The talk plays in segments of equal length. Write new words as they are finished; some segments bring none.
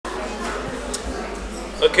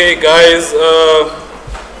Okay guys,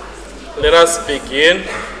 let us begin.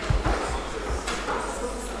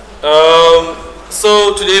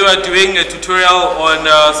 So today we are doing a tutorial on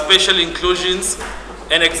special inclusions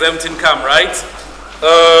and exempt income, right?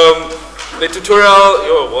 The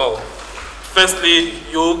tutorial, firstly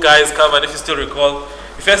you guys covered, if you still recall,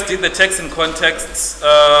 you first did the text in context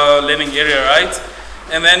learning area, right?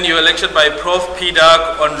 And then you were lectured by Prof.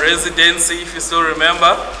 PDAC on residency, if you still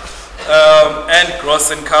remember, and gross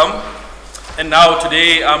income. And now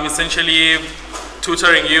today I'm essentially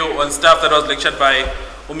tutoring you on stuff that was lectured by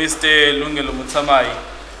Mr. Lungelo Mutamai,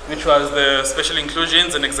 which was the special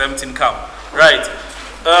inclusions and exempt income, right?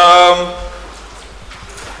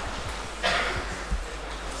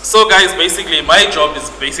 So guys, basically my job is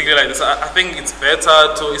basically like this. I think it's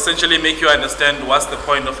better to essentially make you understand what's the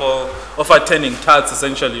point of attending TATS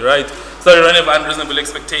essentially, right? So you don't have unreasonable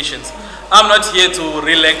expectations. I'm not here to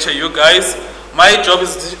re-lecture you guys. My job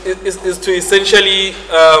is to essentially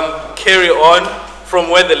carry on from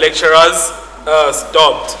where the lecturers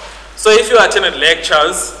stopped. So if you attended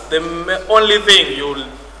lectures, the only thing you'll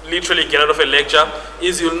literally get out of a lecture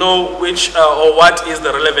is you'll know which or what is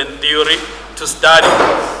the relevant theory to study.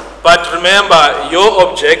 But remember, your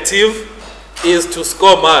objective is to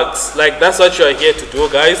score marks. Like, that's what you are here to do,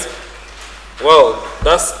 guys. Well,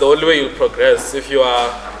 that's the only way you'll progress if you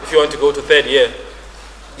want to go to third year.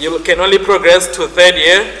 You can only progress to third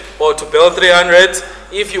year or to Bell 300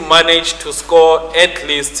 if you manage to score at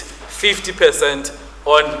least 50%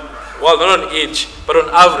 on, well, not on each, but on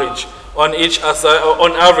average, on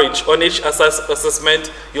each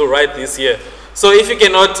assessment you write this year. So if you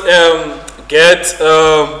cannot get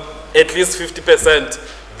at least 50%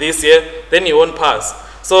 this year, then you won't pass.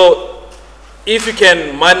 So if you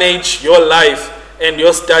can manage your life and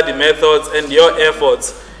your study methods and your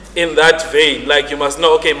efforts in that vein, like you must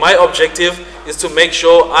know, okay, my objective is to make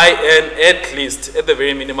sure I earn at least, at the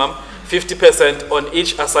very minimum, 50% on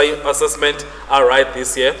each assessment I write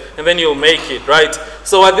this year, and then you'll make it, right?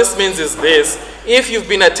 So what this means is this: if you've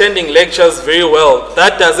been attending lectures very well,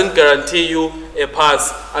 that doesn't guarantee you a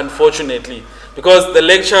pass, unfortunately, because the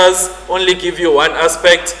lectures only give you one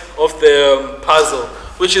aspect of the puzzle,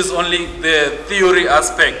 which is only the theory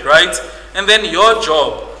aspect, right? And then your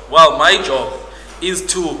job, well, my job, is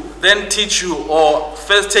to then teach you or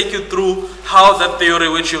first take you through how that theory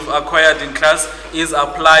which you've acquired in class is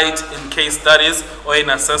applied in case studies or in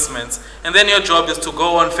assessments. And then your job is to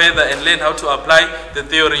go on further and learn how to apply the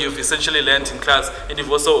theory you've essentially learned in class, and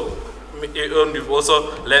you've also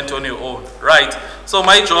learned on your own, right? So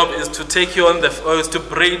my job is to take you on is to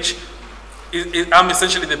bridge. I'm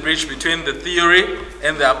essentially the bridge between the theory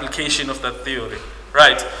and the application of that theory,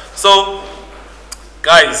 right? So,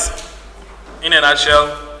 guys, in a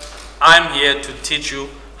nutshell, I'm here to teach you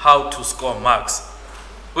how to score marks,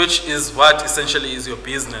 which is what essentially is your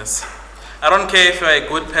business. I don't care if you're a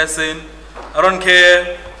good person. I don't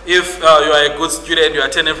care if you are a good student, you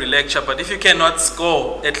attend every lecture, but if you cannot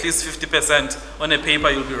score at least 50% on a paper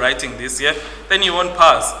you'll be writing this year, then you won't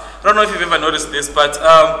pass. I don't know if you've ever noticed this, but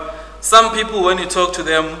some people, when you talk to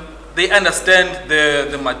them, they understand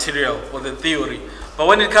the material or the theory. But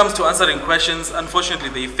when it comes to answering questions, unfortunately,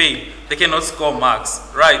 they fail. They cannot score marks,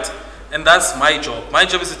 right? And that's my job. My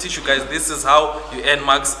job is to teach you guys this is how you earn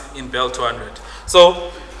marks in Bell 200.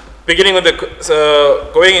 So, beginning with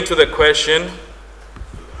going into the question,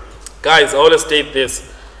 guys, I always state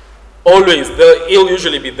this. Always, it'll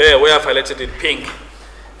usually be there where I've highlighted in pink.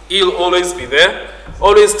 It'll always be there.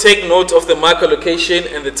 Always take note of the mark allocation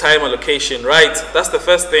and the time allocation, right? That's the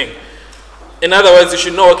first thing. In other words, you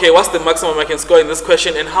should know, okay, what's the maximum I can score in this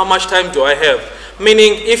question and how much time do I have?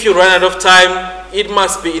 Meaning, if you run out of time, it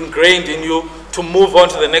must be ingrained in you to move on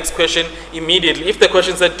to the next question immediately. If the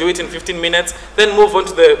question said do it in 15 minutes, then move on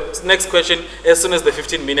to the next question as soon as the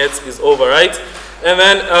 15 minutes is over, right? And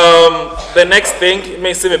then the next thing, it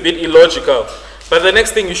may seem a bit illogical, but the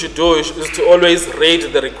next thing you should do is to always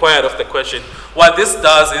rate the required of the question. What this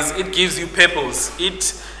does is it gives you purpose.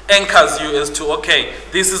 It anchors you as to, okay,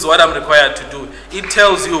 this is what I'm required to do. It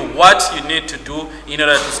tells you what you need to do in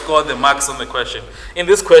order to score the marks on the question. In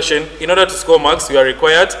this question, in order to score marks, you are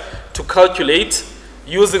required to calculate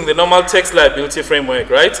using the normal tax liability framework,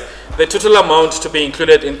 right? The total amount to be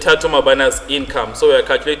included in Tato Mabana's income. So we are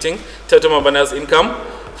calculating Tato Mabana's income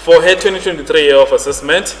for her 2023 year of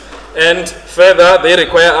assessment. And further, they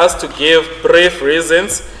require us to give brief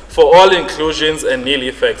reasons for all inclusions and nil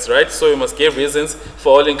effects, right? So we must give reasons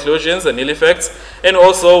for all inclusions and nil effects, and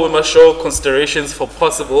also we must show considerations for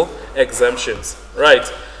possible exemptions,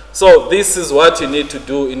 right? So this is what you need to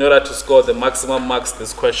do in order to score the maximum marks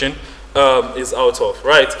this question is out of,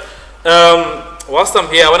 right? whilst I'm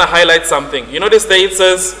here, I want to highlight something. You notice that it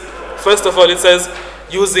says, first of all, it says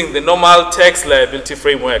using the normal tax liability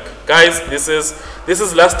framework. Guys, this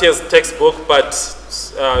is last year's textbook, but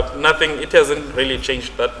nothing, it hasn't really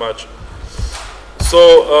changed that much.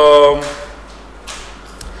 So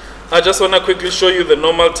I just want to quickly show you the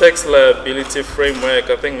normal tax liability framework.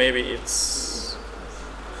 I think maybe it's,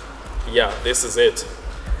 yeah, this is it.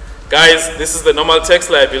 Guys, this is the normal tax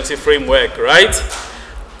liability framework, right?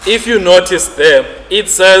 If you notice there, it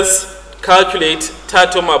says calculate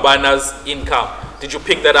Tato Mabana's income. Did you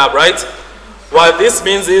pick that up, right? What this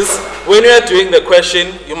means is when you are doing the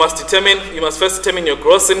question, you must first determine your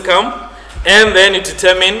gross income, and then you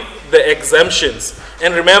determine the exemptions.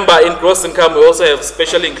 And remember, in gross income, we also have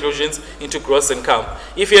special inclusions into gross income.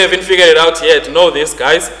 If you haven't figured it out yet, know this,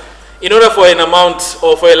 guys. In order for an amount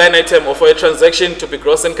or for a line item or for a transaction to be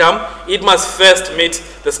gross income, it must first meet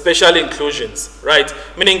the special inclusions, right?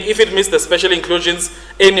 Meaning if it meets the special inclusions,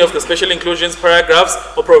 any of the special inclusions, paragraphs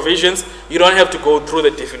or provisions, you don't have to go through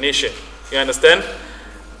the definition. You understand?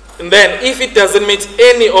 And then if it doesn't meet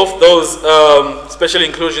any of those special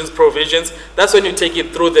inclusions provisions, that's when you take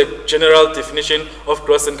it through the general definition of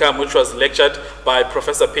gross income, which was lectured by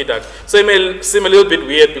Professor Pidak. So it may seem a little bit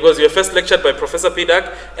weird because you were first lectured by Professor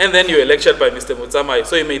Pidak and then you were lectured by Mr. Mutsamai.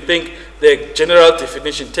 So you may think the general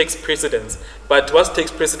definition takes precedence. But what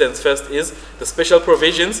takes precedence first is the special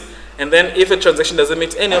provisions, and then if a transaction doesn't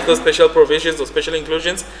meet any of those special provisions or special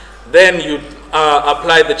inclusions, then you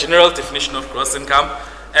apply the general definition of gross income.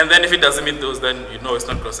 And then if it doesn't meet those, then you know it's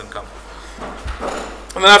not gross income.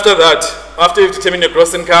 And then after that, after you've determined your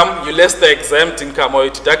gross income, you less the exempt income, or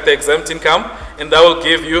you deduct the exempt income, and that will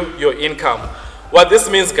give you your income. What this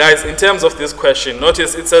means, guys, in terms of this question,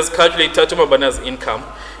 notice it says calculate Tato Mabana's income.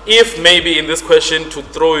 If maybe in this question, to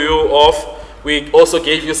throw you off, we also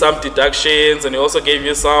gave you some deductions and we also gave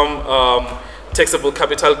you some taxable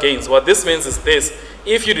capital gains. What this means is this: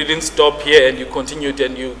 if you didn't stop here and you continued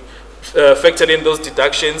and you factored in those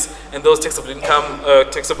deductions and those taxable income,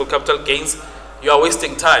 taxable capital gains, you are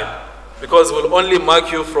wasting time, because we'll only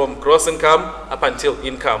mark you from gross income up until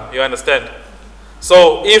income. You understand?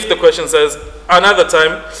 So if the question says another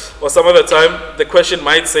time or some other time, the question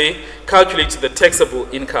might say calculate the taxable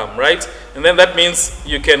income, right? And then that means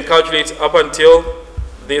you can calculate up until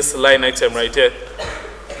this line item right here.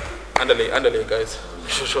 Underlay, guys.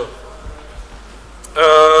 Sure.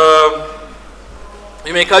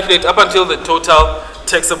 You may calculate up until the total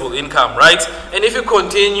taxable income, right? And if you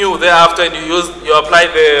continue thereafter and you apply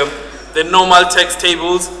the normal tax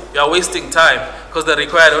tables, you are wasting time, because the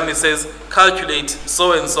required only says calculate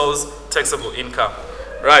so and so's taxable income,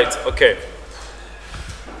 right? Okay.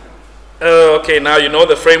 Okay, now you know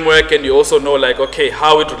the framework, and you also know, like, okay,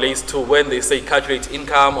 how it relates to when they say calculate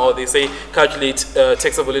income, or they say calculate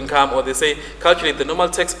taxable income, or they say calculate the normal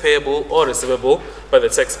tax payable or receivable by the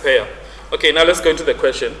taxpayer. Okay, now let's go into the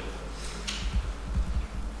question.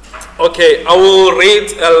 Okay, I will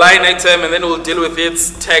read a line item and then we'll deal with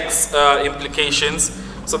its tax implications,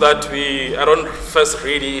 so that I don't first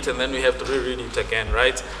read it and then we have to reread it again,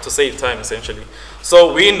 right? To save time, essentially.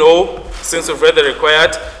 So we know, since we've read the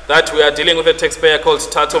required, that we are dealing with a taxpayer called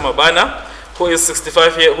Tato Mabana, who is a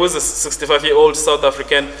 65-year-old South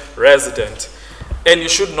African resident. And you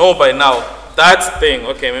should know by now, that thing,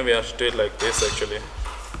 okay, maybe I should do it like this actually.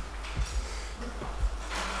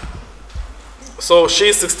 So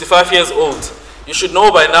she's 65 years old. You should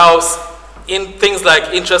know by now, in things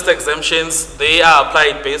like interest exemptions, they are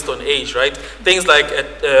applied based on age, right? Things like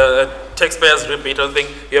taxpayer's rebate, I think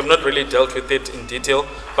we have not really dealt with it in detail,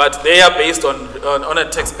 but they are based on a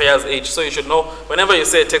taxpayer's age. So you should know, whenever you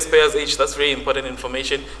say a taxpayer's age, that's very important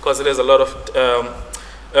information, because it has a lot of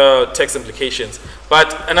tax implications.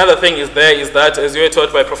 But another thing is that, as you were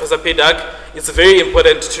taught by Professor Pidak, it's very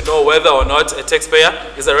important to know whether or not a taxpayer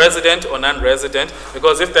is a resident or non-resident,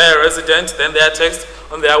 because if they are a resident, then they are taxed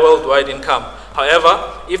on their worldwide income.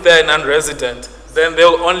 However, if they are non-resident, then they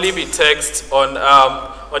will only be taxed on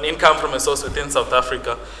income from a source within South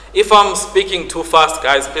Africa. If I'm speaking too fast,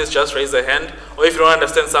 guys, please just raise a hand, or if you don't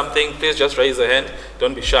understand something, please just raise a hand.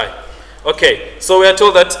 Don't be shy. Okay, so we are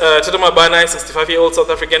told that Tato Mabana, a 65-year-old South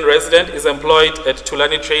African resident, is employed at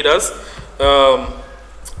Tulani Traders,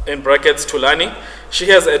 in brackets Tulani. She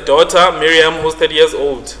has a daughter, Miriam, who's 30 years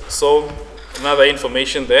old. So another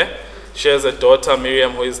information there. She has a daughter,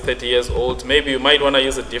 Miriam, who is 30 years old. Maybe you might want to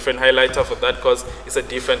use a different highlighter for that, because it's a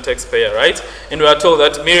different taxpayer, right? And we are told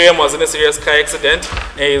that Miriam was in a serious car accident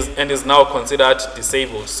and is now considered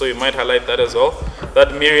disabled. So you might highlight that as well,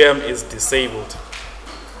 that Miriam is disabled.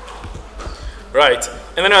 Right.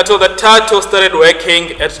 And then we are told that Tato started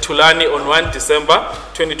working at Tulani on 1 December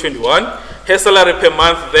 2021. Her salary per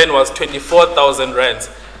month then was 24,000 rands.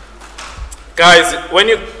 Guys,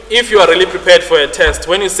 if you are really prepared for a test,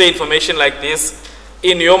 when you say information like this,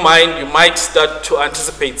 in your mind, you might start to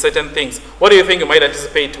anticipate certain things. What do you think you might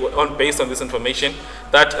anticipate based on this information?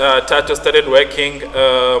 That Tato started working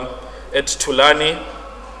at Tulani,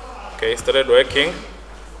 okay, started working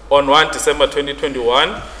on 1 December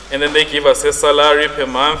 2021, and then they give us his salary per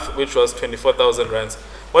month, which was 24,000 rands.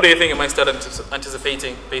 What do you think you might start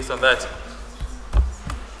anticipating based on that?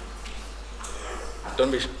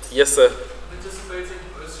 Don't be, yes, sir. Anticipating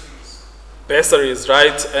bursaries. Bursaries,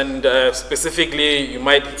 right? And specifically, you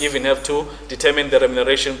might even have to determine the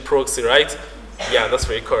remuneration proxy, right? Yeah, that's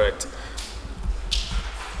very correct.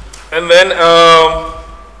 And then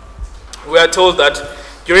we are told that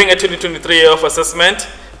during a 2023 year of assessment,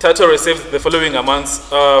 Tato received the following amounts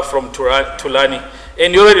from Tulani.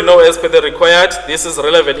 And you already know, as per the required, this is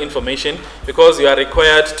relevant information because you are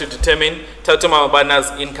required to determine Tato Mamabana's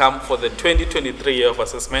income for the 2023 year of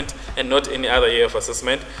assessment and not any other year of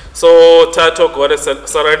assessment. So Tato got a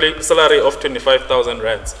salary of 25,000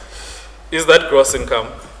 rands. Is that gross income?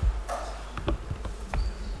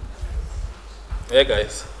 Yeah,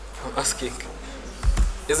 guys, I'm asking.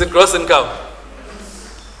 Is it gross income?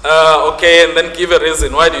 Okay, and then give a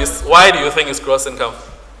reason. Why do you think it's gross income?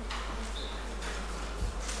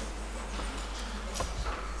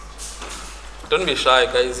 Don't be shy,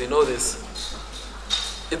 guys, you know this.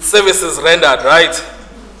 It's services rendered, right?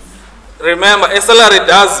 Remember, a salary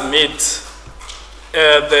does meet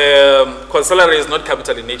because salary is not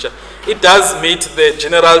capital in nature. It does meet the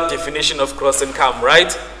general definition of gross income,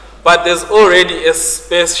 right? But there's already a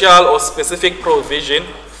special or specific provision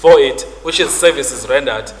for it, which is services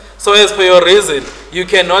rendered. So as per your reason, you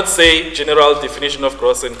cannot say general definition of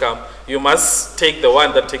gross income. You must take the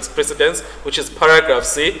one that takes precedence, which is paragraph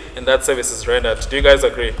C, and that services rendered. Do you guys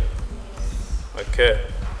agree? Okay.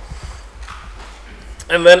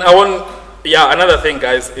 And then another thing,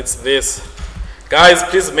 guys, it's this. Guys,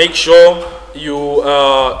 please make sure you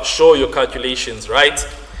show your calculations, right?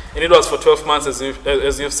 And it was for 12 months, as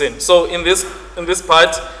you've seen. So in this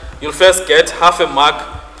part, you'll first get half a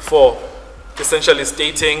mark for essentially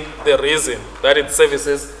stating the reason that it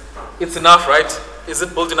services. It's enough, right? Is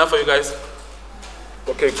it bold enough for you guys?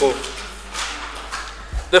 Okay, cool.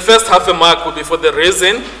 The first half a mark will be for the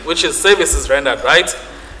reason, which is services rendered, right?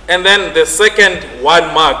 And then the second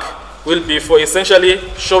 1 mark will be for essentially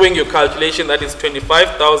showing your calculation, that is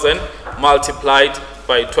 25,000 multiplied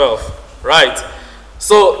by 12, right?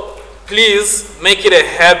 So please make it a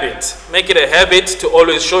habit. Make it a habit to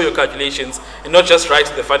always show your calculations and not just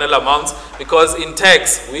write the final amounts, because in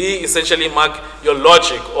text, we essentially mark your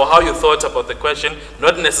logic or how you thought about the question,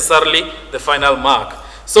 not necessarily the final mark.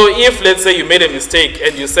 So if, let's say, you made a mistake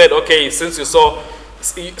and you said, okay, since you saw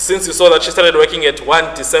that she started working at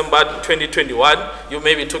 1 December 2021, you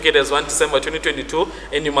maybe took it as 1 December 2022,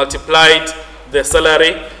 and you multiplied the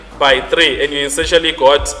salary by 3, and you essentially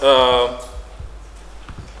got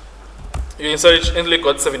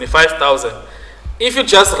 75,000. If you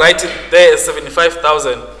just write it there as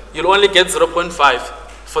 75,000, you'll only get 0.5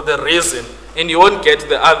 for the reason, and you won't get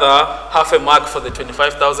the other half a mark for the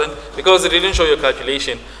 25,000 because it didn't show your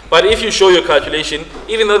calculation. But if you show your calculation,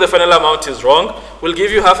 even though the final amount is wrong, we'll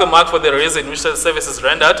give you half a mark for the reason, which says services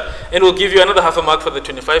rendered, and we'll give you another half a mark for the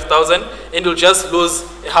 25,000, and you'll just lose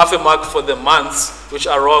half a mark for the months which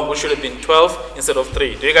are wrong, which should have been 12 instead of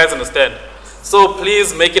 3. Do you guys understand? So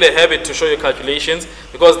please make it a habit to show your calculations,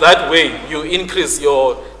 because that way you increase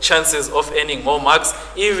your chances of earning more marks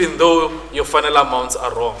even though your final amounts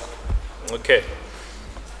are wrong. Okay.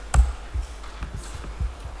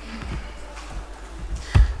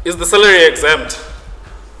 Is the salary exempt?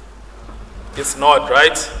 It's not,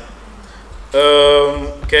 right?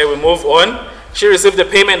 Okay, we move on. She received a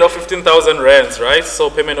payment of 15,000 rands, right? So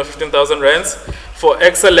payment of 15,000 rands. For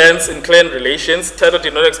excellence in client relations, Tato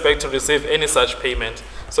did not expect to receive any such payment.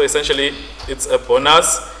 So essentially, it's a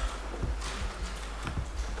bonus.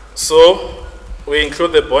 So we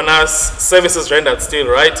include the bonus services rendered still,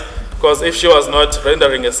 right? Because if she was not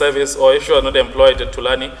rendering a service, or if she was not employed at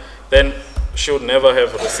Tulani, then she would never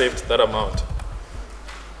have received that amount.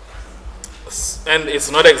 And it's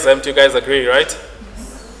not exempt, you guys agree, right?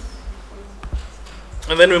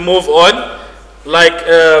 And then we move on. Like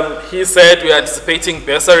he said, we are anticipating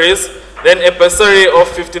bursaries. Then a bursary of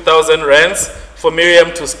 50,000 rands for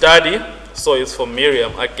Miriam to study. So it's for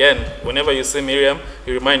Miriam. Again, whenever you see Miriam,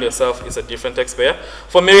 you remind yourself it's a different taxpayer.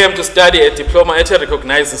 For Miriam to study a diploma at a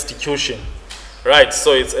recognized institution. Right,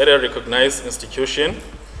 so it's at a recognized institution.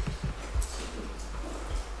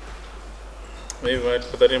 Maybe we might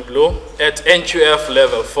put that in blue. At NQF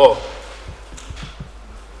level 4.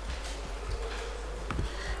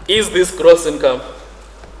 Is this gross income?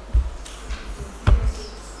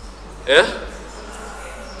 Yeah?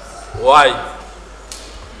 Why?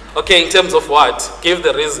 Okay, in terms of what? Give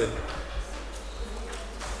the reason.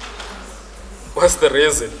 What's the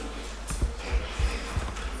reason?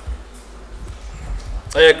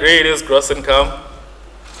 I agree it is gross income.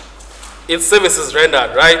 It's services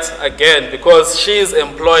rendered, right? Again, because she is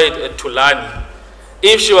employed at Tulani.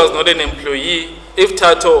 If she was not an employee, if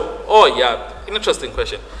Tato, oh yeah, interesting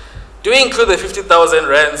question. Do we include the 50,000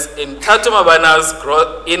 rands in Tato Mabana's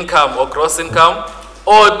income or gross income?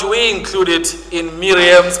 Or do we include it in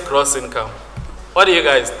Miriam's gross income? What do you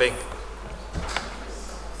guys think?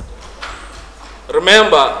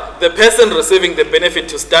 Remember, the person receiving the benefit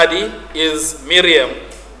to study is Miriam,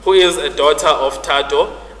 who is a daughter of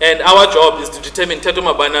Tato, and our job is to determine Tato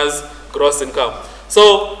Mabana's gross income.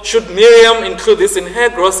 So, should Miriam include this in her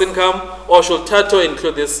gross income, or should Tato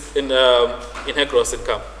include this in her gross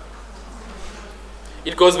income?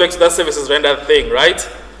 It goes back to that services rendered thing, right?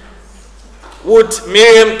 Would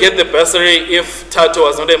Miriam get the bursary if Tato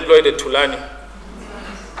was not employed at Tulani?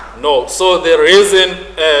 No. So the reason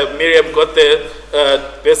Miriam got the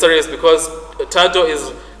bursary is because Tato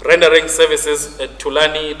is rendering services at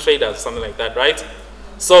Tulani Traders, something like that, right?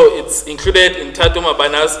 So it's included in Tato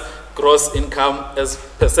Mabana's gross income as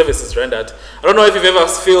per services rendered. I don't know if you've ever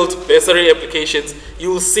filled bursary applications.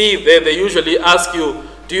 You'll see there they usually ask you,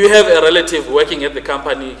 do you have a relative working at the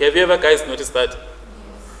company? Have you ever guys noticed that?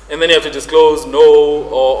 And then you have to disclose no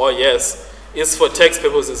or yes. It's for tax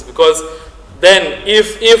purposes, because then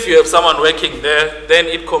if you have someone working there, then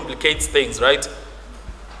it complicates things, right?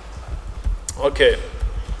 Okay.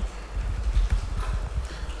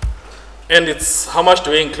 And it's, how much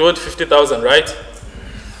do we include? 50,000, right?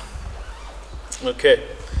 Okay.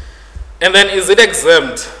 And then is it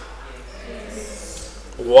exempt?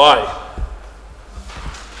 Why?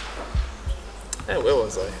 Hey, where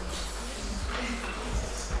was I?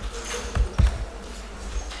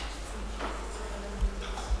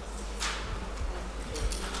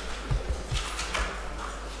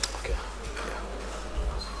 Okay.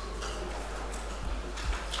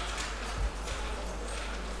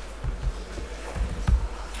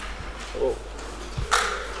 Oh.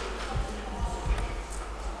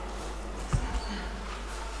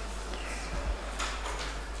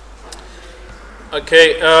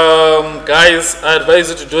 Okay, guys, I advise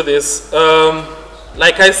you to do this.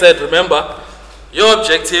 Like I said, remember, your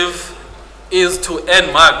objective is to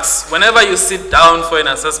earn marks. Whenever you sit down for an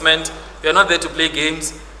assessment, you're not there to play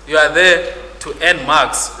games, you are there to earn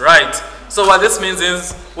marks, right? So what this means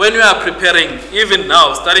is, when you are preparing, even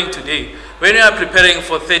now, starting today, when you are preparing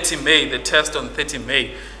for 30 May, the test on 30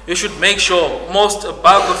 May, you should make sure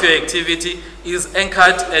bulk of your activity is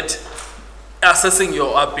anchored at assessing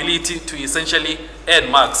your ability to essentially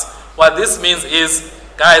earn marks. What this means is,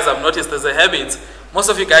 guys, I've noticed there's a habit. Most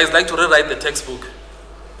of you guys like to rewrite the textbook,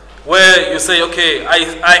 where you say, okay,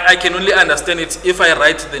 I can only understand it if I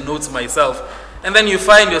write the notes myself. And then you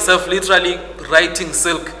find yourself literally writing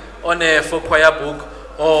silk on a 4-choir book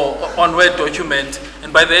or on Word document,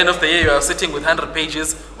 and by the end of the year you are sitting with 100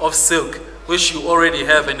 pages of silk, which you already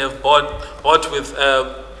have and have bought with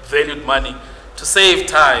valued money. To save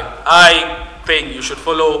time, I think you should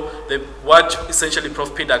follow what essentially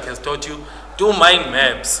Prof. Pidak has taught you. Do mind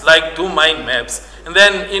maps, and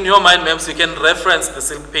then in your mind maps you can reference the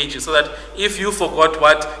silk pages, so that if you forgot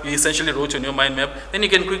what you essentially wrote on your mind map, then you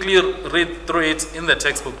can quickly read through it in the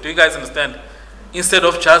textbook. Do you guys understand? Instead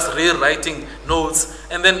of just rewriting notes,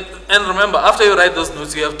 and remember, after you write those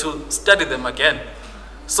notes, you have to study them again.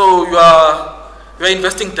 So you are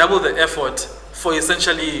investing double the effort for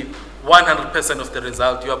essentially 100% of the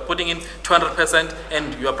result. You are putting in 200%,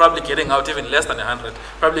 and you are probably getting out even less than 100,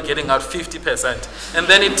 probably getting out 50%. And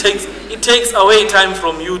then it takes away time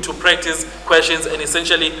from you to practice questions and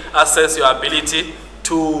essentially assess your ability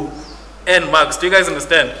to earn marks. Do you guys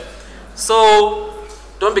understand? So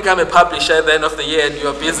don't become a publisher at the end of the year and you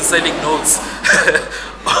are busy selling notes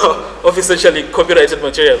of essentially copyrighted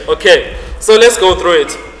material. Okay, so let's go through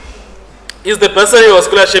it. Is the bursary or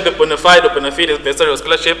scholarship a bona fide or bona fide bursary or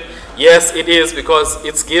scholarship? Yes, it is, because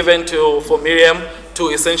it's given for Miriam to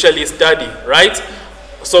essentially study, right?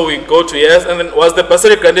 So we go to yes, and then was the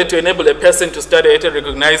bursary granted to enable a person to study at a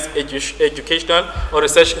recognized educational or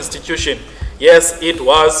research institution? Yes, it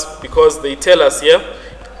was, because they tell us here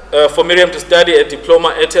for Miriam to study a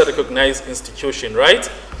diploma at a recognized institution, right?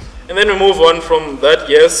 And then we move on from that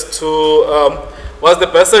yes to was the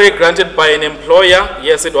bursary granted by an employer?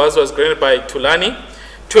 Yes, it was granted by Tulani.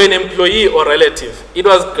 To an employee or relative? It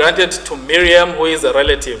was granted to Miriam, who is a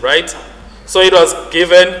relative, right? So it was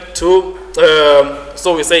given to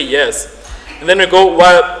so we say yes. And then we go,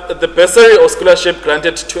 well, the bursary or scholarship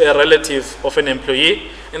granted to a relative of an employee,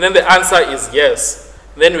 and then the answer is yes.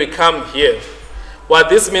 Then we come here. What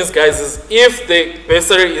this means, guys, is if the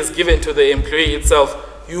bursary is given to the employee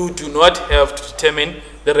itself, you do not have to determine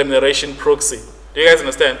the remuneration proxy. Do you guys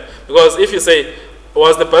understand? Because if you say,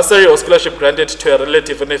 was the bursary or scholarship granted to a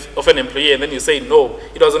relative of an employee, and then you say no,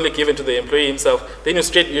 it was only given to the employee himself, then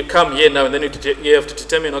you come here now, and then you have to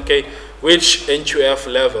determine, okay, which NQF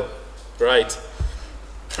level, right?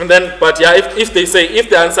 And then, but yeah, if they say, if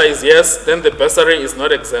the answer is yes, then the bursary is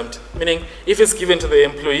not exempt. Meaning, if it's given to the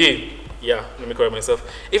employee, yeah, let me correct myself.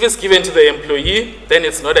 If it's given to the employee, then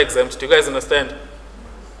it's not exempt. Do you guys understand?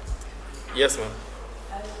 Yes, ma'am.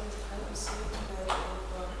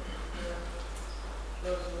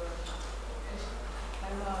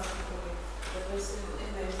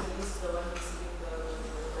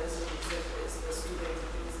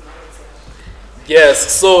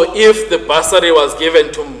 Yes, so if the bursary was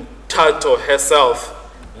given to Tato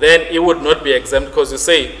herself, then it would not be exempt, because you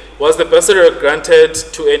say, was the bursary granted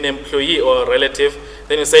to an employee or a relative?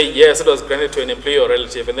 Then you say, yes, it was granted to an employee or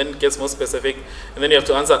relative, and then it gets more specific, and then you have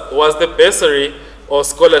to answer, was the bursary or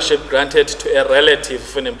scholarship granted to a relative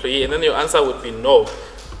of an employee? And then your answer would be no.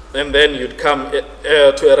 And then you'd come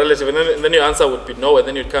to a relative, and then your answer would be no, and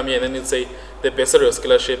then you'd come here, and then you'd say, the bursary or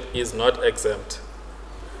scholarship is not exempt.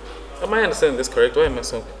 Am I understanding this correct? Why am I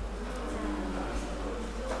so?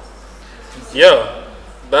 Yeah,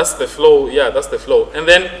 that's the flow. Yeah, that's the flow. And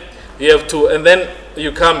then you have to, and then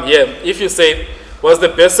you come here. If you say, was the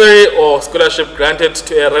bursary or scholarship granted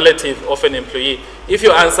to a relative of an employee? If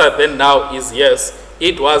your answer then now is yes,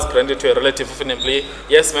 it was granted to a relative of an employee.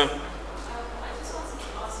 Yes, ma'am.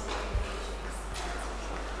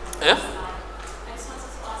 Yeah?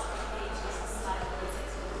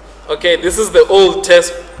 Okay, this is the old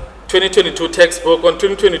test. 2022 textbook. On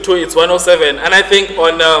 2022 it's 107, and I think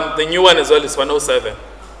on the new one as well is 107.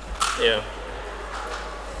 Yeah.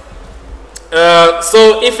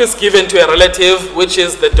 So if it's given to a relative, which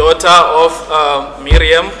is the daughter of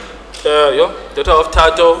Miriam, daughter of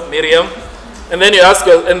Tato, Miriam, and then you ask,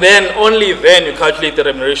 and then only then you calculate the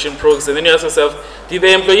remuneration proxy, and then you ask yourself, did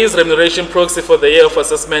the employee's remuneration proxy for the year of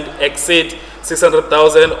assessment exceed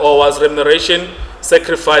 600,000, or was remuneration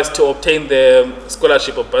sacrificed to obtain the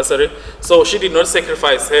scholarship or bursary? So she did not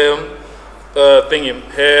sacrifice her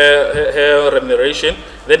her remuneration.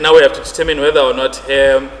 Then now we have to determine whether or not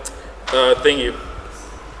her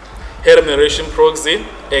her remuneration proxy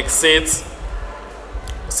exceeds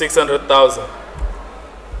 600,000.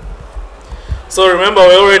 So remember,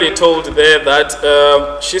 we already told there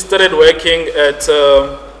that she started working at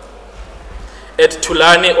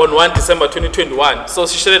Tulani on 1 December 2021. So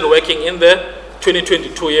she started working in the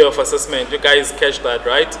 2022 year of assessment. You guys catch that,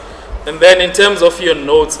 right? And then in terms of your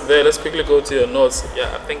notes there, let's quickly go to your notes.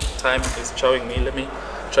 Yeah, I think time is showing me. Let me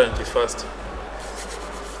try and be fast.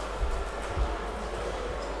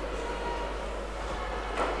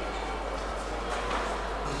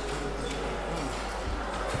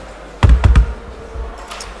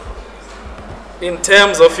 In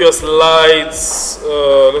terms of your slides,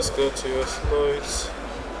 let's go to your slides.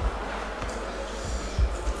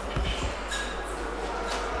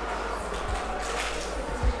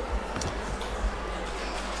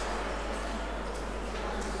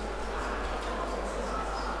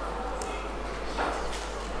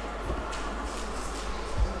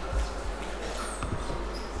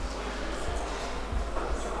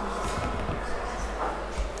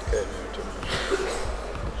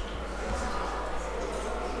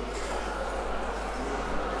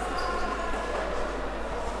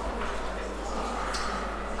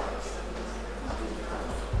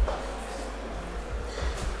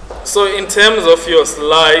 So in terms of your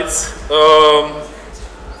slides,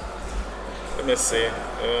 let me see.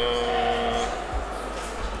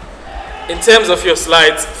 In terms of your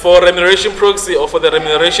slides, for remuneration proxy or for the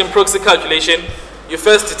remuneration proxy calculation, you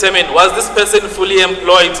first determine, was this person fully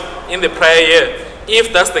employed in the prior year?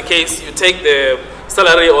 If that's the case, you take the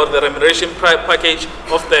salary or the remuneration package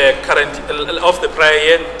of the prior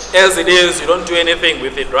year as it is. You don't do anything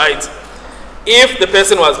with it, right? If the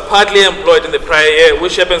person was partly employed in the prior year,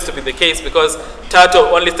 which happens to be the case because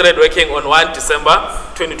Tato only started working on 1 December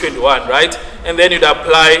 2021, right? And then you'd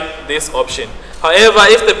apply this option. However,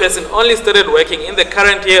 if the person only started working in the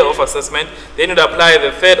current year of assessment, then you'd apply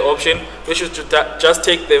the third option, which is to just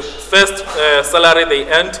take the first salary they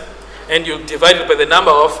earned and you divide it by the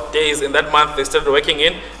number of days in that month they started working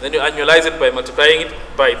in, then you annualize it by multiplying it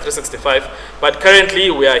by 365. But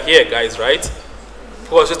currently we are here, guys, right?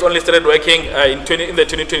 who has just only started working in the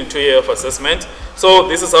 2022 year of assessment. So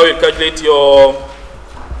this is how you calculate your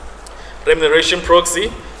remuneration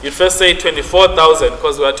proxy. You'd first say 24,000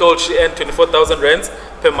 because we are told she earned 24,000 rands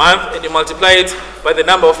per month, and you multiply it by the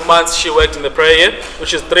number of months she worked in the prior year,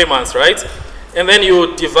 which is 3 months, right? And then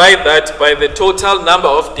you divide that by the total number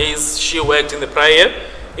of days she worked in the prior year.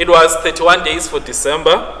 It was 31 days for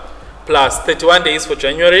December, plus 31 days for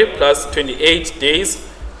January, plus 28 days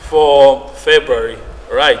for February,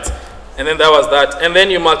 right? And then that was that. And then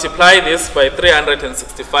you multiply this by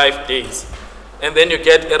 365 days. And then you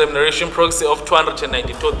get a remuneration proxy of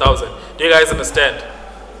 292,000. Do you guys understand?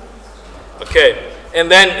 Okay. And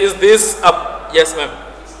then is this up? Yes, ma'am.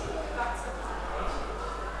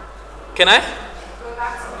 Can I?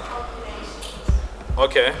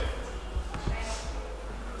 Okay.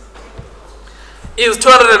 Is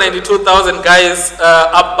 292,000 guys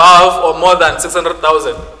above or more than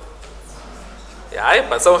 600,000? Yeah,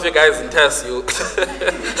 but some of you guys in test, you.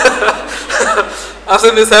 I've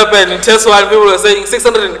seen this happen in test one. People are saying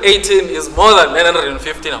 618 is more than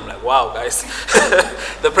 915. I'm like, wow, guys,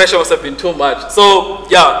 the pressure must have been too much. So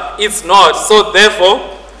yeah, it's not. So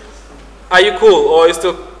therefore, are you cool or are you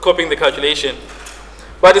still copying the calculation?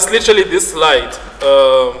 But it's literally this slide.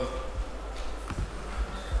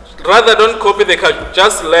 Rather, don't copy the calculation.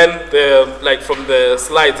 Just learn from the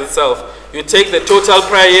slides itself. You take the total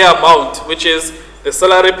prior year amount, which is the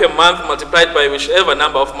salary per month multiplied by whichever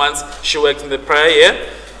number of months she worked in the prior year.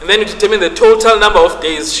 And then you determine the total number of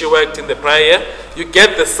days she worked in the prior year. You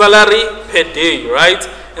get the salary per day, right?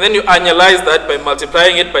 And then you annualize that by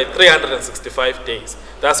multiplying it by 365 days.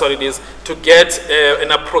 That's what it is, to get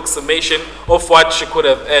an approximation of what she could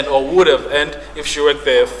have earned or would have earned if she worked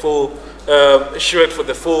the full, for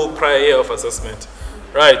the full prior year of assessment,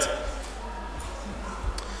 right?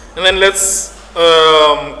 And then let's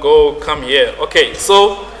come here. Okay,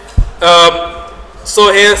 so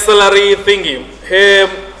her salary thingy, her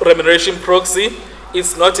remuneration proxy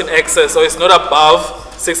is not in excess, so it's not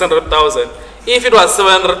above 600,000. If it was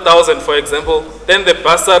 700,000, for example, then the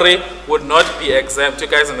bursary would not be exempt. You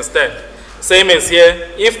guys understand? Same as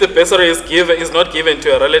here. If the bursary is not given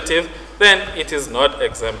to a relative, then it is not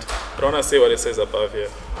exempt. I don't want to see what it says above here.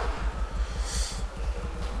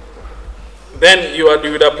 Then you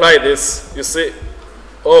would apply this. You see,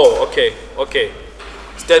 oh, okay.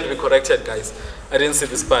 Stand to be corrected, guys. I didn't see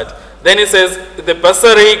this part. Then it says the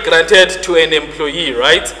bursary granted to an employee,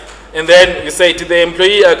 right? And then you say, did the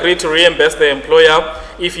employee agree to reimburse the employer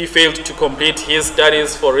if he failed to complete his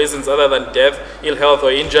studies for reasons other than death, ill health,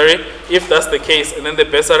 or injury? If that's the case, and then the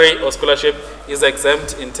bursary or scholarship is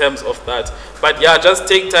exempt in terms of that. But yeah, just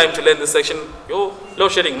take time to learn this section. Yo, low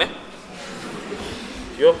shedding, ne?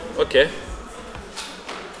 Yo, okay.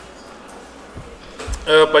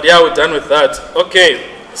 But yeah, we're done with that. Okay,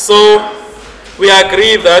 so we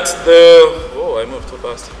agree that I moved too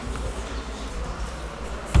fast.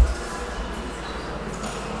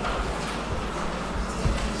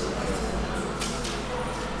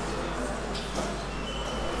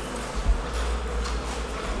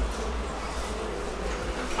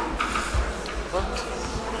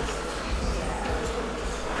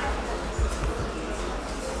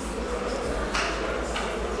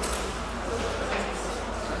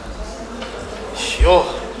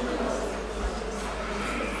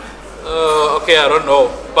 Okay, I don't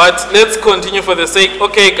know, but let's continue for the sake.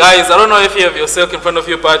 Okay, guys, I don't know if you have your silk in front of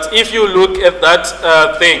you, but if you look at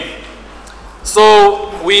that thing,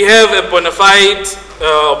 so we have a bona fide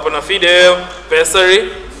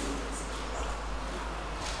bursary.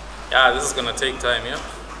 Yeah, this is gonna take time, yeah.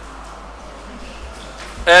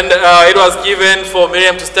 And it was given for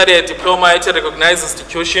Miriam to study a diploma at a recognized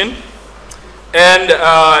institution, and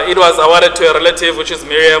it was awarded to a relative, which is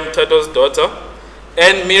Miriam Tato's daughter.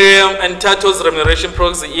 And Miriam and Tato's remuneration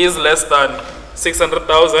proxy is less than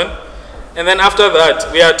 600,000. And then after that,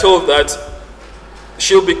 we are told that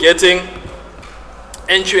she'll be getting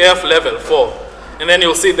NQF level 4. And then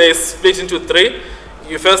you'll see they split into 3.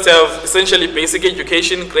 You first have essentially basic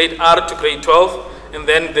education, grade R to grade 12. And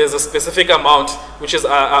then there's a specific amount which is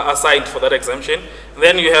assigned for that exemption. And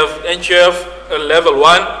then you have NQF level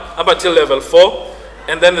 1 up until level 4.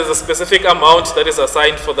 And then there's a specific amount that is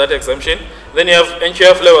assigned for that exemption. Then you have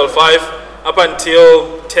NQF level 5 up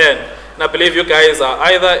until 10. And I believe you guys are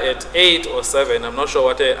either at 8 or 7. I'm not sure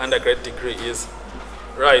what an undergrad degree is.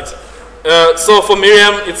 Right. So for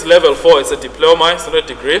Miriam, it's level 4. It's a diploma, it's not a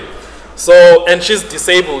degree. So, and she's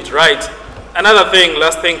disabled, right? Another thing,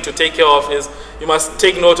 last thing to take care of is you must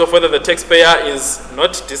take note of whether the taxpayer is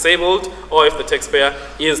not disabled or if the taxpayer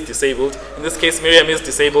is disabled. In this case, Miriam is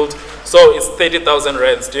disabled, so it's 30,000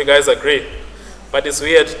 rands. Do you guys agree? But it's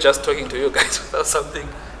weird just talking to you guys without something,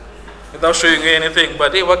 without showing you anything.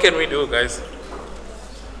 But hey, what can we do, guys?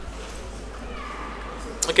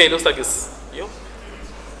 Okay, it looks like it's you.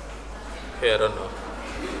 Okay, I don't know.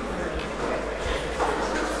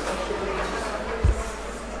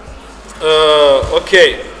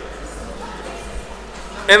 Okay.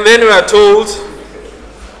 And then we are told,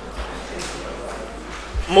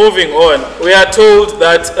 moving on, we are told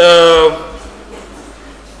that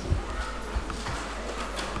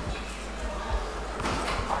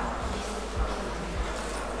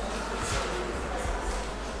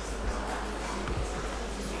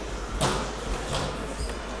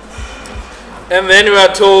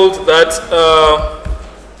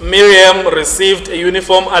Miriam received a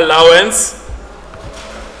uniform allowance.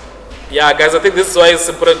 Yeah, guys, I think this is why it's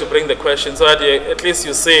important to bring the question so that at least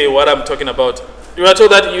you say what I'm talking about. You are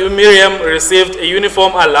told that Miriam received a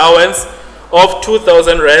uniform allowance of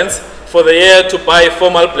 2,000 rands for the year to buy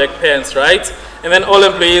formal black pants, right? And then all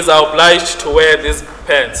employees are obliged to wear these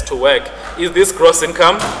pants to work. Is this gross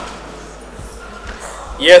income?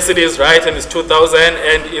 Yes, it is, right? And it's 2,000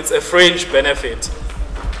 and it's a fringe benefit.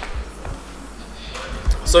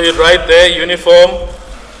 So you'd write there, uniform,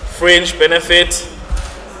 fringe benefit,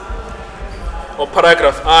 or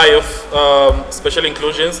paragraph I of special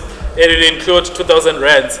inclusions, and it will include 2,000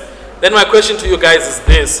 rands. Then my question to you guys is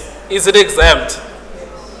this: is it exempt?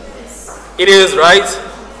 It is, right?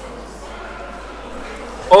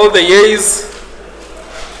 All the yeas,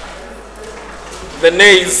 the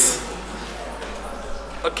nays.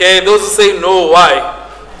 Okay, those who say no, why?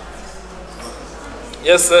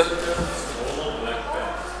 Yes, sir.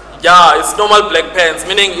 Yeah, it's normal black pants,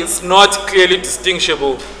 meaning it's not clearly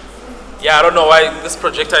distinguishable. Yeah, I don't know why this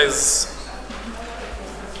projector is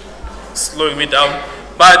slowing me down.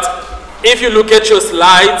 But if you look at your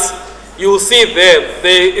slides, you will see there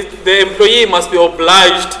the employee must be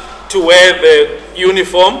obliged to wear the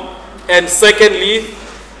uniform. And secondly,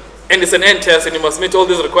 and it's an end test and you must meet all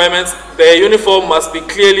these requirements, the uniform must be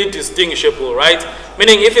clearly distinguishable, right?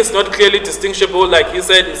 Meaning if it's not clearly distinguishable, like you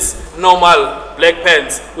said, it's normal black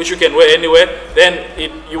pants, which you can wear anywhere,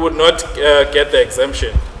 then you would not get the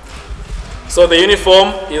exemption. So the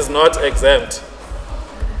uniform is not exempt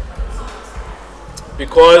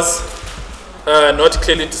because not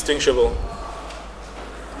clearly distinguishable.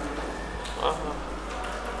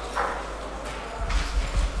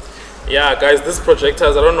 Yeah, guys, these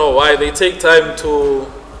projectors, I don't know why they take time to,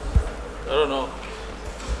 I don't know,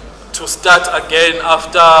 to start again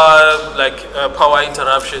after like power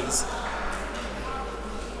interruptions.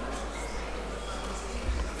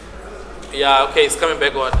 Yeah, okay, it's coming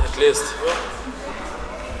back on at least.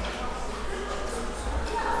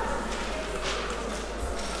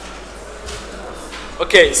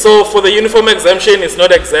 Okay, so for the uniform exemption, it's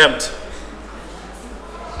not exempt.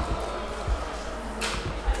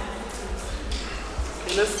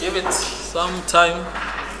 Okay, let's give it some time.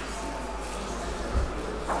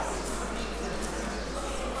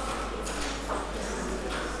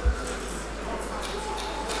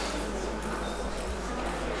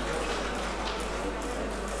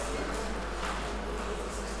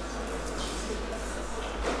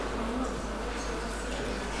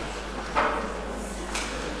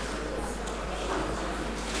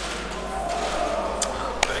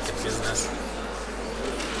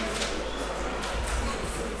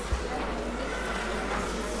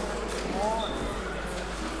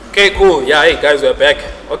 Okay, cool. Yeah, hey guys, we're back.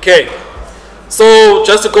 Okay, so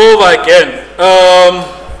just to go over again,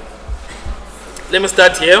 let me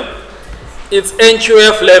start here. It's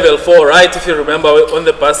NQF level 4, right? If you remember on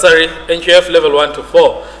the bursary, NQF level 1 to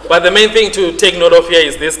 4. But the main thing to take note of here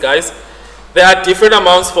is this, guys. There are different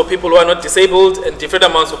amounts for people who are not disabled and different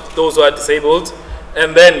amounts for those who are disabled.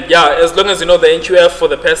 And then, yeah, as long as you know the NQF for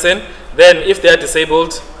the person, then if they are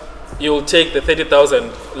disabled, you will take the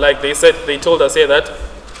 30,000. Like they said, they told us here that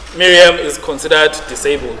Miriam is considered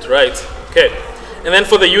disabled, right? Okay. And then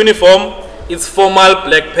for the uniform, it's formal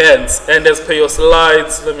black pants. And as per your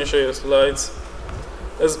slides, let me show you slides.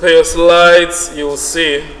 As per your slides, you will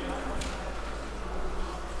see.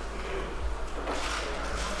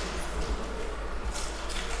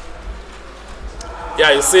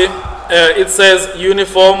 Yeah, you see, it says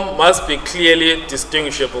uniform must be clearly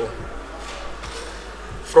distinguishable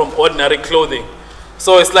from ordinary clothing.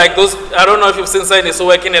 So it's like those, I don't know if you've seen scientists who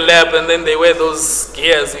work in a lab and then they wear those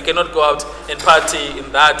gears. You cannot go out and party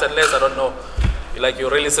in that unless, I don't know, you're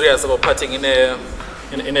really serious about partying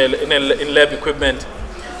in lab equipment.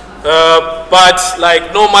 But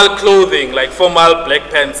like normal clothing, like formal black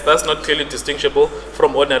pants, that's not clearly distinguishable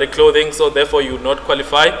from ordinary clothing, so therefore you would not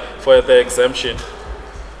qualify for the exemption.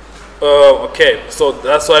 Okay, so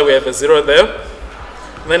that's why we have a 0 there.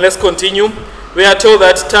 And then let's continue. We are told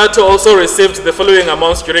that Tato also received the following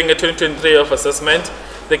amounts during a 2023 of assessment.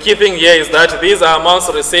 The key thing here is that these are amounts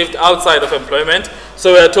received outside of employment.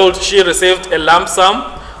 So we are told she received a lump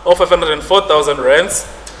sum of 504,000 rands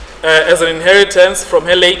as an inheritance from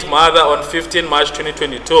her late mother on 15 March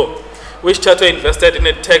 2022, which Tato invested in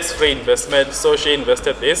a tax-free investment. So she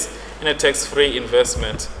invested this in a tax-free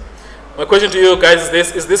investment. My question to you guys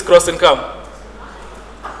is this gross income?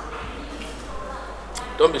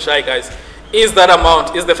 Don't be shy, guys. Is that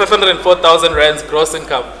amount, is the 504,000 rands gross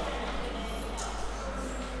income?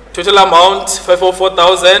 Total amount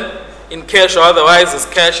 504,000 in cash or otherwise is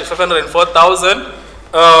cash is 504,000.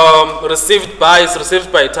 Received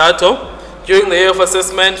by Tato during the year of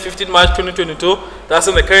assessment 15 March 2022. That's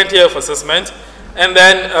in the current year of assessment. And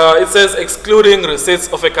then it says excluding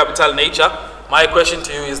receipts of a capital nature. My question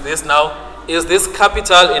to you is this now: is this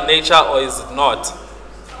capital in nature or is it not?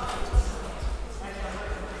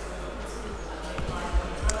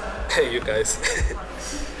 Hey, you guys.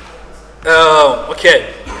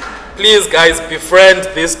 Okay. Please, guys, befriend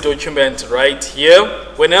this document right here.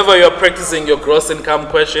 Whenever you are practicing your gross income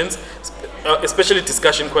questions, especially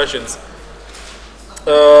discussion questions.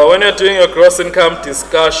 When you're doing your gross income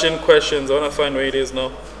discussion questions, I want to find where it is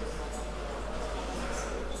now.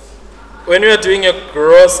 When you are doing a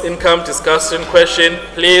gross income discussion question,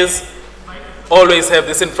 please always have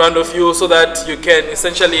this in front of you so that you can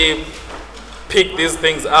essentially pick these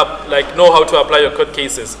things up, like know how to apply your court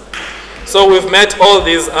cases. So we've met all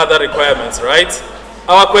these other requirements, right?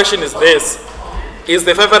 Our question is this: is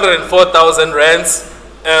the 504,000 rands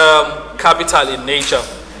capital in nature?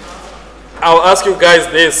 I'll ask you guys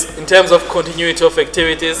this in terms of continuity of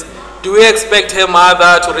activities. Do we expect her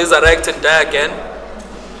mother to resurrect and die again?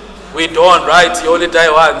 We don't, right? You only die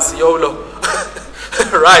once, YOLO.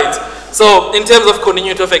 Right. So in terms of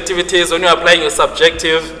continuity of activities, when you're applying your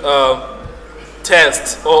subjective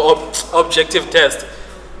test or objective test,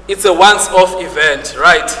 it's a once-off event,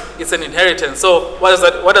 right? It's an inheritance. So what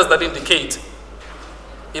does that indicate?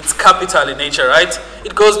 It's capital in nature, right?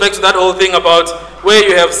 It goes back to that whole thing about where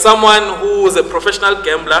you have someone who is a professional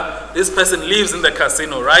gambler. This person lives in the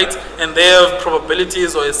casino, right? And they have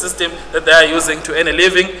probabilities or a system that they are using to earn a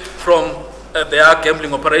living from their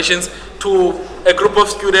gambling operations, to a group of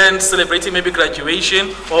students celebrating maybe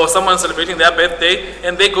graduation or someone celebrating their birthday,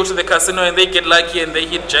 and they go to the casino and they get lucky and they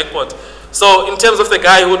hit jackpot. So in terms of the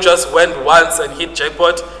guy who just went once and hit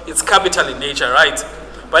jackpot, it's capital in nature, right?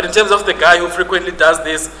 But in terms of the guy who frequently does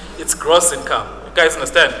this, it's gross income. You guys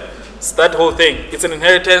understand? It's that whole thing. It's an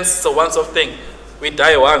inheritance, it's a once-off thing. We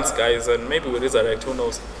die once, guys, and maybe we resurrect, who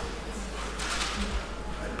knows?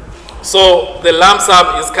 So the lump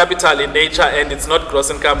sum is capital in nature and it's not gross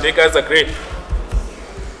income. Do you guys agree?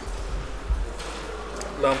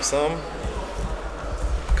 Lump sum,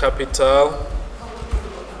 capital,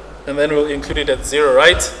 and then we'll include it at 0,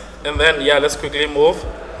 right? And then, yeah, let's quickly move.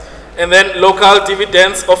 And then local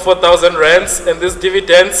dividends of 4,000 rands, and these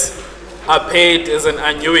dividends are paid as an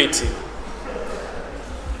annuity.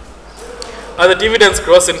 Are the dividends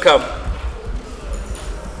gross income?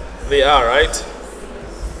 They are, right?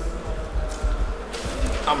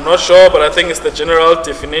 I'm not sure, but I think it's the general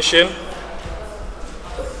definition.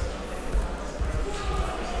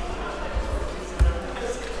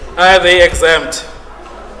 Are they exempt?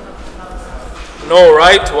 No,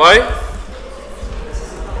 right? Why?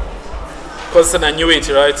 Because it's an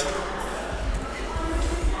annuity, right?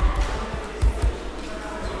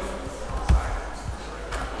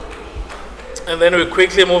 And then we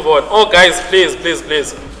quickly move on. Oh, guys, please.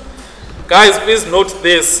 Guys, please note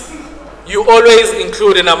this. You always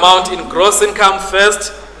include an amount in gross income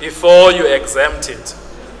first before you exempt it.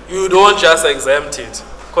 You don't just exempt it,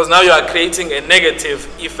 because now you are creating a negative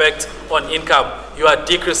effect on income. You are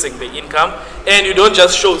decreasing the income, and you don't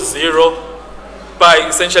just show 0 by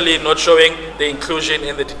essentially not showing the inclusion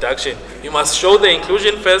and the deduction. You must show the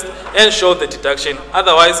inclusion first and show the deduction.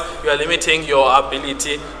 Otherwise, you are limiting your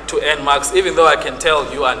ability to earn marks, even though I can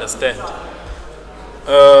tell you understand.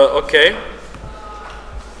 Okay.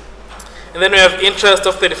 And then we have interest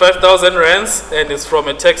of 35,000 rands, and it's from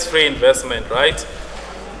a tax-free investment, right?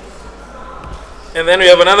 And then we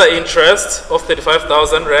have another interest of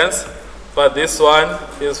 35,000 rands, but this one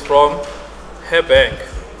is from her bank.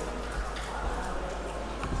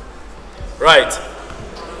 Right.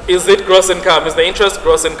 Is it gross income? Is the interest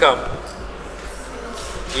gross income?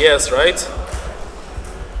 Yes, right?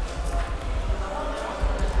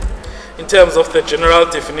 In terms of the general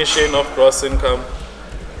definition of gross income.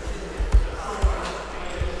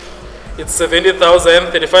 It's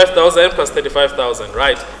 70,000, 35,000 plus 35,000,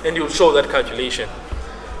 right? And you'll show that calculation.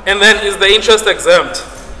 And then is the interest exempt?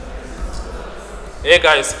 Hey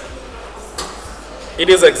guys, it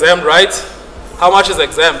is exempt, right? How much is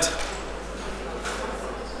exempt?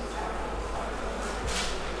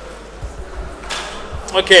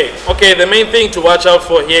 Okay, the main thing to watch out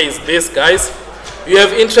for here is this, guys. You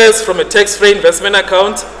have interest from a tax-free investment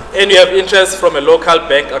account and you have interest from a local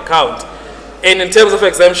bank account. And in terms of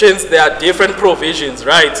exemptions, there are different provisions,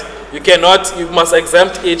 right? You must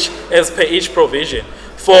exempt each as per each provision.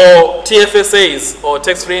 For TFSAs or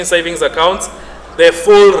tax-free savings accounts, the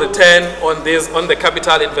full return on the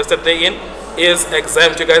capital invested therein is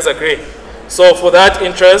exempt. You guys agree? So for that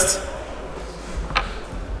interest,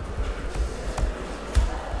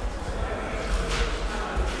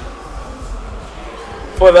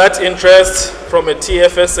 from a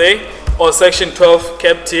TFSA or Section 12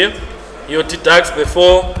 Cap T, you deduct the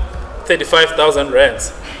full 35,000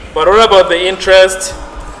 rands. But what about the interest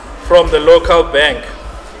from the local bank?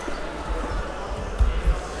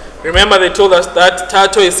 Remember they told us that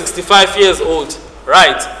Tato is 65 years old,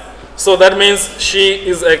 right? So that means she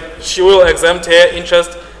will exempt her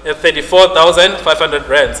interest at 34,500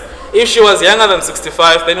 rands. If she was younger than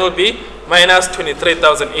 65, then it would be minus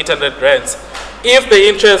 23,800 rands. If the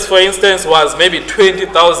interest, for instance, was maybe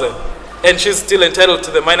 20,000 and she's still entitled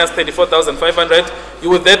to the minus 34,500, you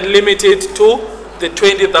would then limit it to the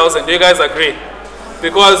 20,000. Do you guys agree?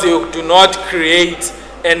 Because you do not create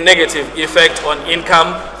a negative effect on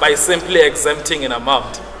income by simply exempting an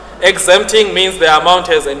amount. Exempting means the amount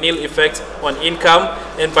has a nil effect on income,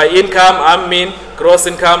 and by income I mean gross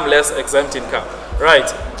income less exempt income,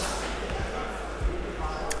 right?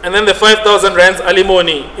 And then the 5,000 rands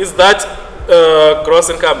alimony, is that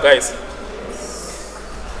gross income, guys?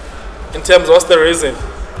 In terms, what's the reason?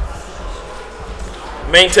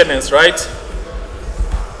 Maintenance, right?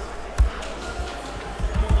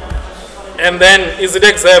 And then, is it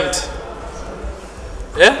exempt?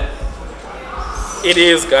 Yeah? It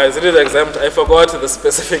is, guys. It is exempt. I forgot the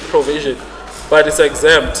specific provision, but it's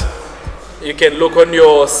exempt. You can look on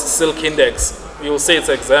your silk index. You'll see it's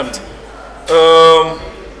exempt.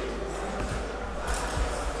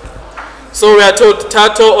 So we are told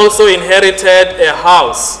Tato also inherited a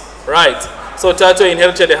house, right? So Tato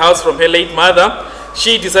inherited a house from her late mother.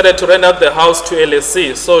 She decided to rent out the house to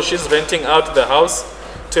LSC. So she's renting out the house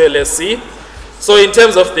to LSC. So in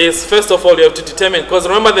terms of this, first of all, you have to determine, because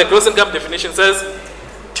remember the gross income definition says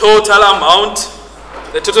total amount.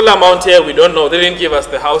 The total amount here we don't know. They didn't give us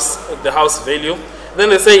the house value. Then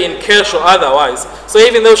they say in cash or otherwise. So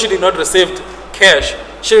even though she did not receive cash,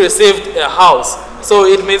 she received a house. So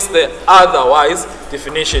it meets the otherwise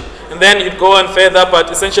definition. And then you'd go on further,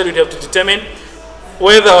 but essentially you'd have to determine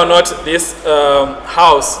whether or not this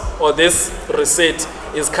house or this receipt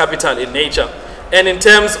is capital in nature. And in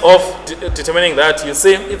terms of determining that, you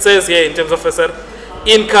see, it says here in terms of SR,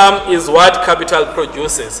 income is what capital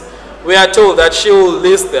produces. We are told that she will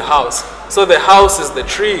list the house. So the house is the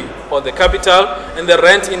tree or the capital, and the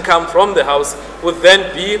rent income from the house would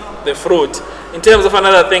then be the fruit. In terms of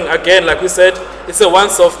another thing, again, like we said, it's a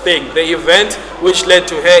once-off thing. The event which led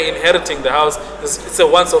to her inheriting the house, it's a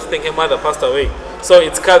once-off thing. Her mother passed away. So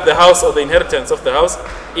it's the house or the inheritance of the house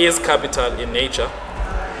is capital in nature.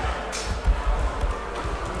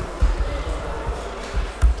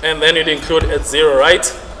 And then you'd include at 0, right?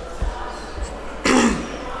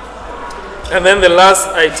 And then the last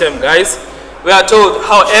item, guys, we are told,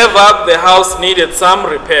 however, the house needed some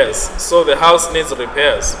repairs. So the house needs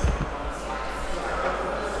repairs.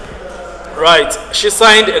 Right, she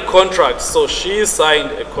signed a contract. So she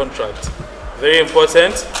signed a contract. Very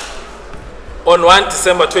important. On 1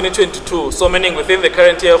 December 2022, so meaning within the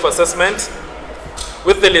current year of assessment,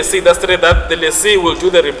 with the lessee, that's the that the lessee will do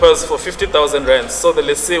the repairs for 50,000 rands. So the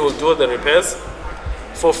lessee will do the repairs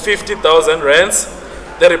for 50,000 rands.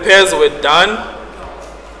 The repairs were done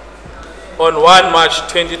on 1 March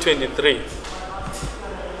 2023.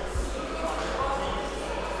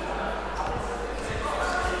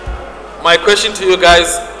 My question to you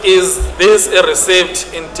guys, is this a receipt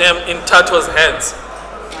in Tato's hands?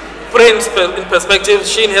 Put it in perspective,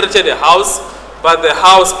 she inherited a house, but the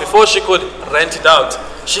house, before she could rent it out,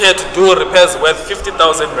 she had to do repairs worth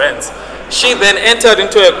 50,000 rands. She then entered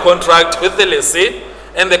into a contract with the lessee,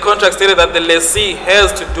 and the contract stated that the lessee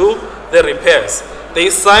has to do the repairs. They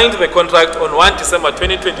signed the contract on 1 December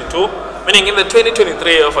 2022, meaning in the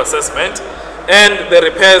 2023 year of assessment, and the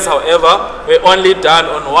repairs, however, were only done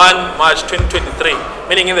on 1 March 2023,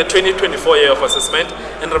 meaning in the 2024 year of assessment.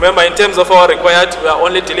 And remember, in terms of our required, we are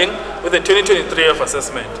only dealing with the 2023 year of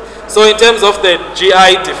assessment. So in terms of the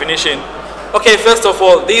GI definition, okay, first of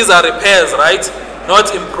all, these are repairs, right?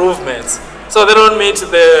 Not improvements. So they don't meet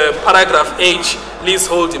the paragraph H,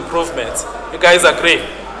 leasehold improvements. You guys agree?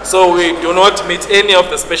 So we do not meet any of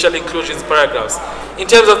the special inclusions paragraphs. In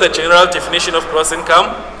terms of the general definition of gross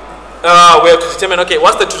income, we have to determine, okay,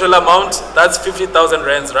 what's the total amount? That's 50,000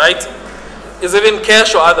 rands, right? Is it in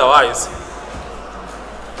cash or otherwise?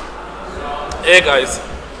 Hey guys,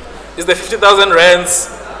 is the 50,000 rands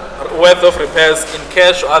worth of repairs in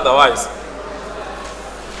cash or otherwise?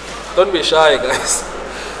 Don't be shy, guys.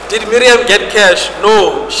 Did Miriam get cash?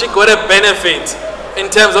 No, she got a benefit in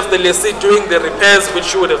terms of the lessee doing the repairs which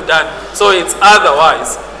she would have done. So it's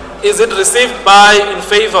otherwise. Is it received by, in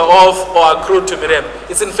favor of, or accrued to Miriam?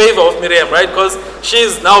 It's in favor of Miriam, right? Because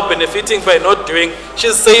she's now benefiting by not doing,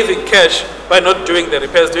 she's saving cash by not doing the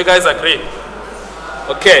repairs. Do you guys agree?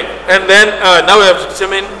 Okay, and then now we have to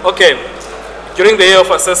determine, okay, during the year of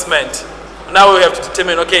assessment, now we have to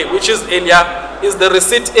determine, okay, which is earlier? Is the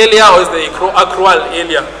receipt earlier or is the accrual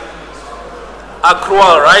earlier?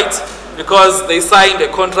 Accrual, right? Because they signed a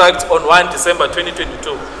contract on 1 December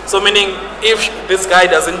 2022. So meaning if this guy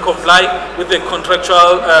doesn't comply with the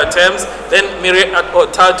contractual terms, then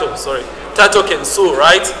Tato can sue,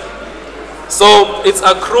 right? So it's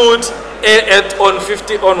accrued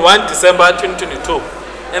on 1 December 2022.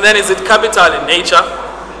 And then is it capital in nature?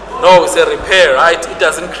 No, it's a repair, right? It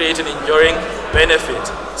doesn't create an enduring benefit.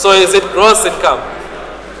 So is it gross income?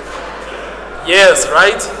 Yes,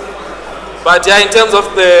 right? But yeah, in terms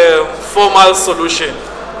of the formal solution,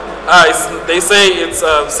 they say it's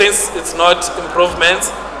since it's not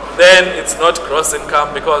improvements, then it's not gross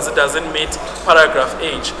income because it doesn't meet paragraph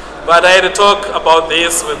H. But I had a talk about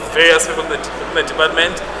this with various people in the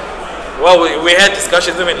department. Well, we had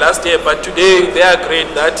discussions even last year, but today they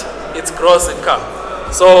agreed that it's gross income.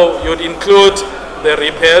 So you'd include the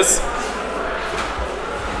repairs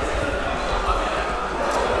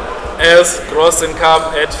as gross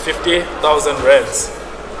income at 50,000 rands.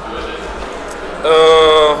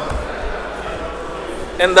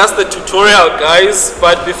 And that's the tutorial, guys.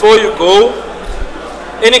 But before you go,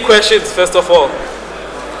 any questions first of all?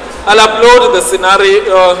 I'll upload the scenario,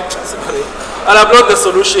 I'll upload the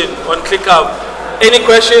solution on ClickUp. Any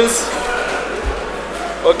questions?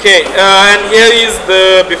 Okay, and here is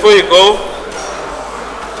the, before you go,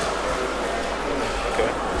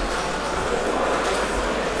 okay.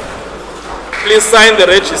 Please sign the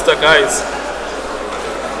register, guys.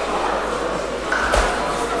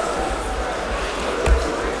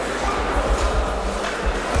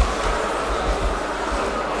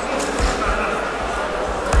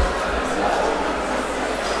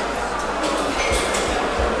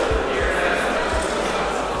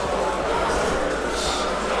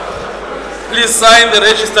 Please sign the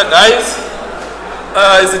register, guys.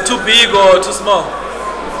 Is it too big or too small?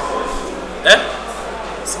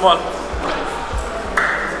 Small.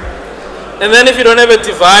 And then if you don't have a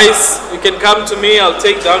device, you can come to me, I'll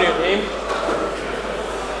take down your name.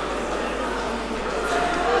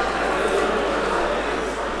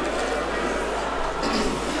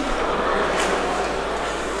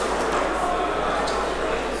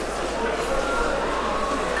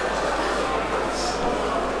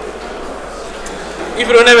 If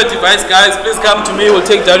you don't have a device, guys, please come to me, we'll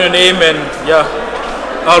take down your name and yeah,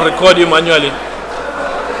 I'll record you manually.